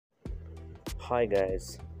Hi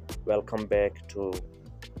guys, welcome back to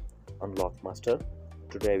Unlock Master.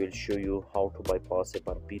 Today I will show you how to bypass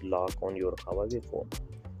FRP lock on your Huawei phone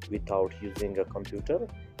without using a computer.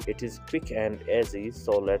 It is quick and easy,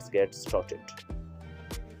 so let's get started.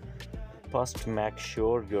 First, make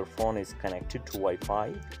sure your phone is connected to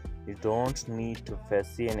Wi-Fi. You don't need to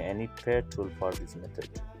fancy any pair tool for this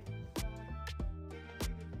method.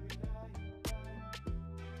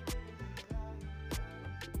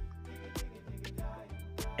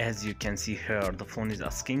 As you can see here, the phone is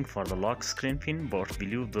asking for the lock screen pin, but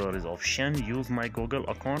below there is option use my Google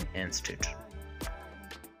account instead.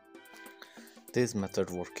 This method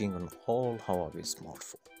working on all Huawei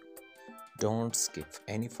smartphone. Don't skip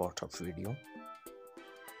any part of video.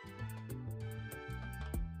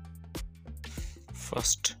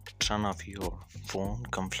 First, turn off your phone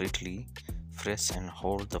completely. Press and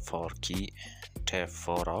hold the power key and tap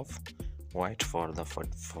power off. Wait for the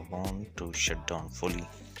phone to shut down fully.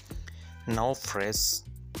 Now press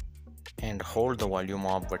and hold the volume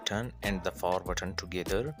up button and the power button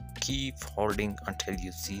together. Keep holding until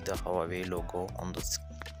you see the Huawei logo on the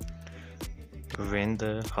screen. When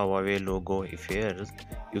the Huawei logo appears,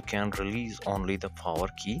 you can release only the power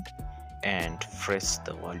key and press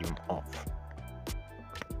the volume off.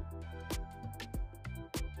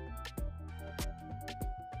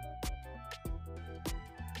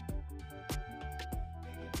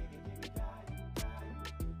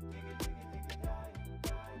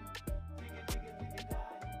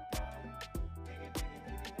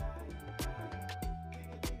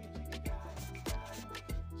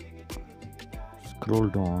 Scroll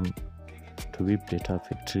down to Web Data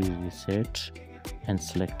Factory Reset and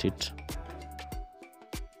select it.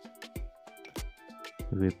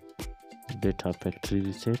 Web Data Factory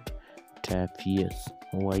Reset, tap Yes,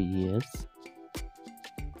 Yes.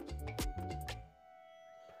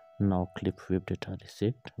 Now click Web Data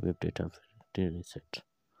Reset, Web Data Factory Reset.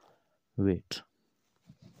 Wait.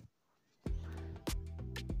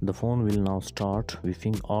 The phone will now start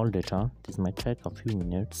wiping all data. This might take a few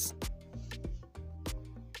minutes.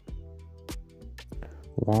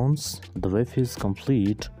 Once the wipe is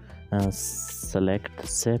complete, select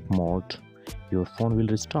safe mode. Your phone will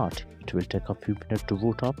restart. It will take a few minutes to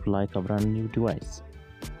boot up like a brand new device.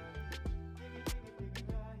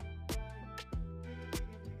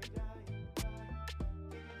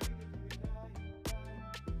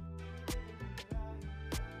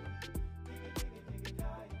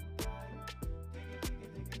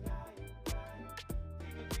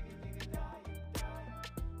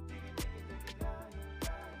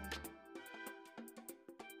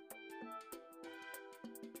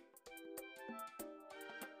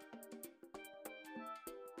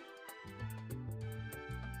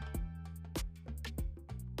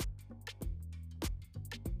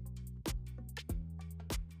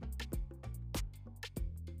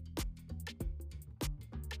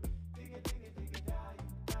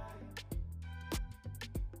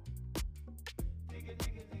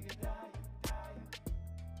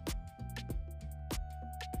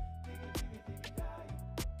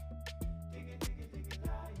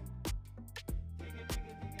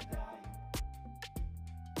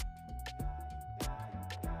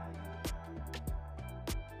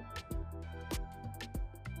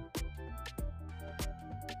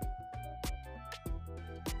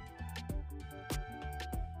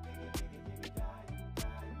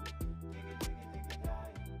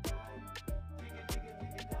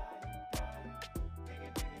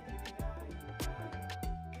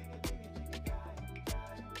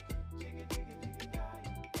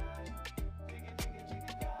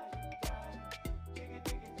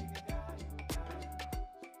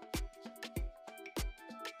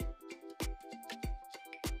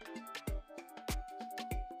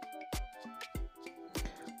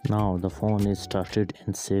 Now the phone is started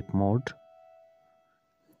in safe mode.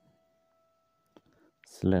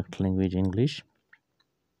 Select language English.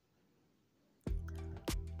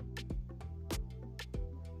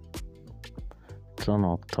 Turn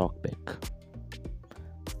off talkback.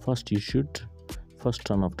 First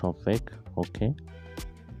turn off talkback. Okay.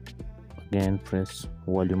 Again press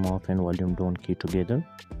volume off and volume down key together.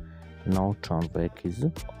 Now talkback is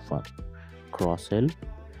off. Cross L.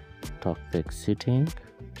 Talkback setting.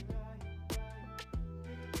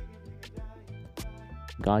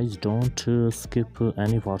 Guys, don't skip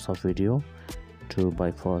any parts of video to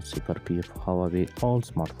bypass FRP of Huawei all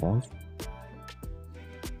smartphones.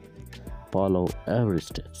 Follow every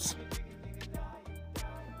steps.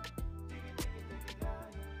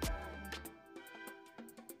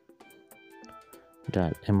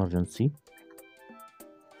 Dial emergency.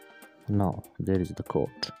 Now there is the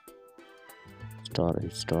code.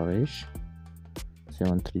 storage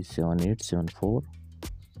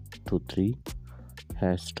 73787423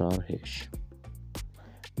 ##.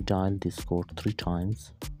 Dial this code 3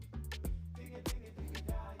 times.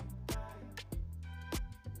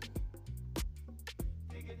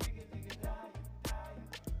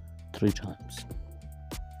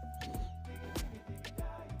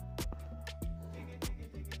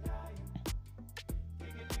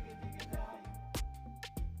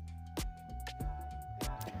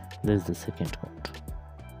 This is the second code.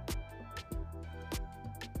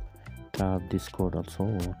 Tap this code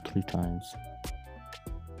also 3 times.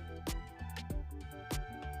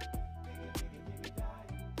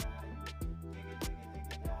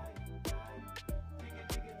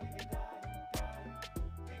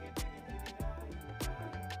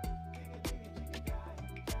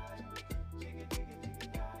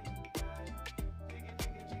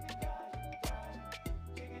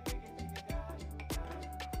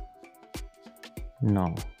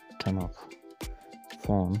 Now turn off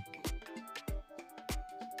phone.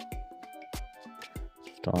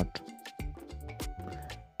 Start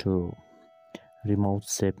to remove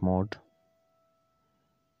safe mode.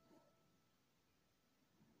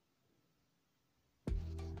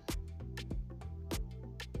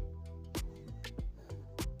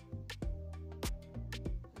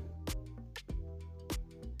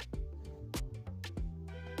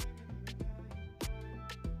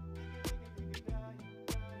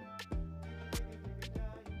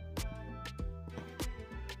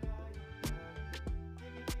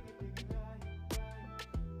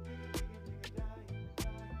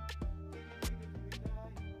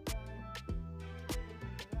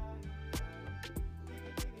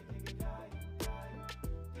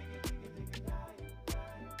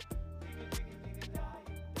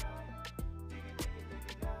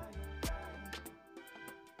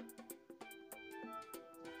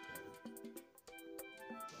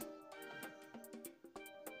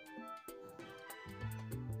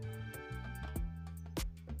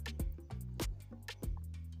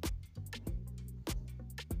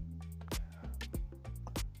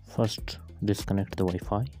 First, disconnect the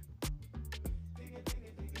Wi-Fi.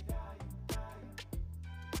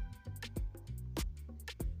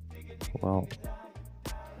 Wow,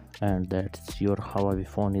 and that's your Huawei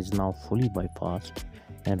phone is now fully bypassed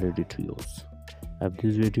and ready to use. If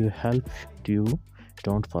this video helped you,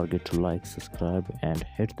 don't forget to like, subscribe and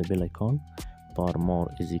hit the bell icon for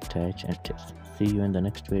more easy touch and tips. See you in the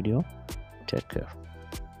next video. Take care.